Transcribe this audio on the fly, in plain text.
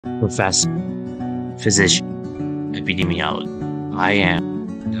Professor, Physician, Epidemiologist. I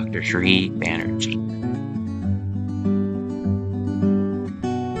am Dr. Sri Banerjee.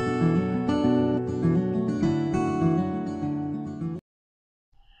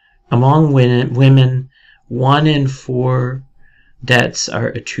 Among women, 1 in 4 deaths are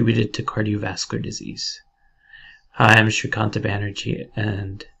attributed to cardiovascular disease. Hi, I'm Shrikanta Banerjee,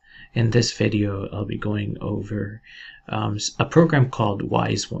 and in this video I'll be going over a program called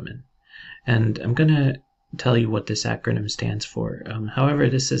Wise Woman. And I'm going to tell you what this acronym stands for. However,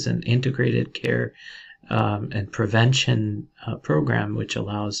 this is an integrated care and prevention program which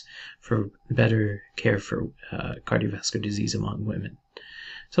allows for better care for cardiovascular disease among women.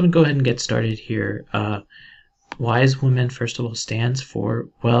 So I'm going to go ahead and get started here. Wise Woman, first of all, stands for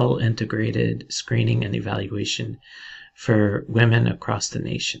Well Integrated Screening and Evaluation for Women Across the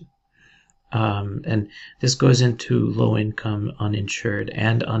Nation. And this goes into low-income, uninsured,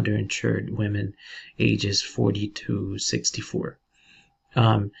 and underinsured women ages 40 to 64.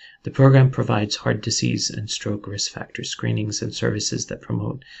 The program provides heart disease and stroke risk factor screenings and services that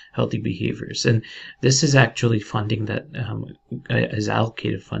promote healthy behaviors. And this is actually funding that is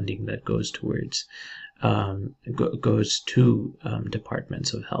allocated funding that goes towards goes to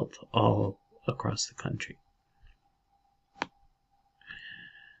departments of health all across the country.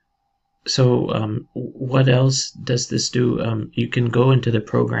 So what else does this do? You can go into the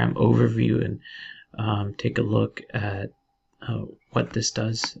program overview and take a look at what this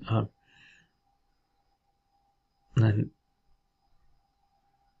does. And what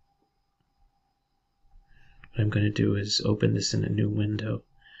I'm going to do is open this in a new window.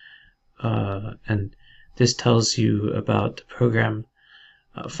 And this tells you about the program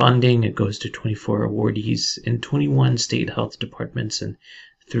funding. It goes to 24 awardees in 21 state health departments and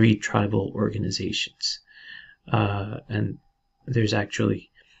 3 tribal organizations. And there's actually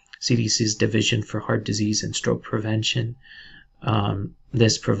CDC's Division for Heart Disease and Stroke Prevention. The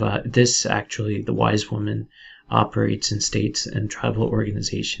Wise Woman operates in states and tribal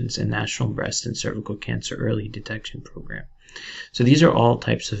organizations and National Breast and Cervical Cancer Early Detection Program. So these are all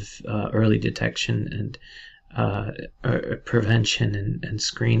types of early detection and prevention and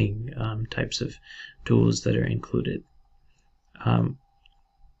screening types of tools that are included.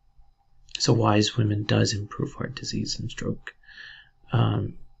 So Wise Women does improve heart disease and stroke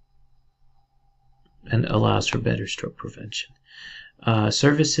and allows for better stroke prevention.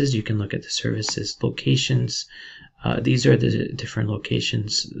 Services, you can look at the services. Locations, these are the different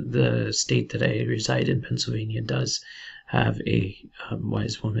locations. The state that I reside in, Pennsylvania, does have a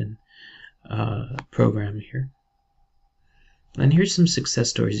Wise Woman program here. And here's some success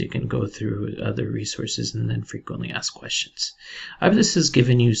stories you can go through, other resources, and then frequently asked questions. I hope this has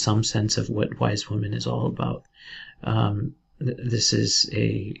given you some sense of what Wise Woman is all about. This is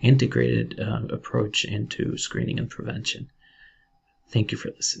a integrated approach into screening and prevention. Thank you for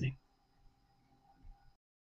listening.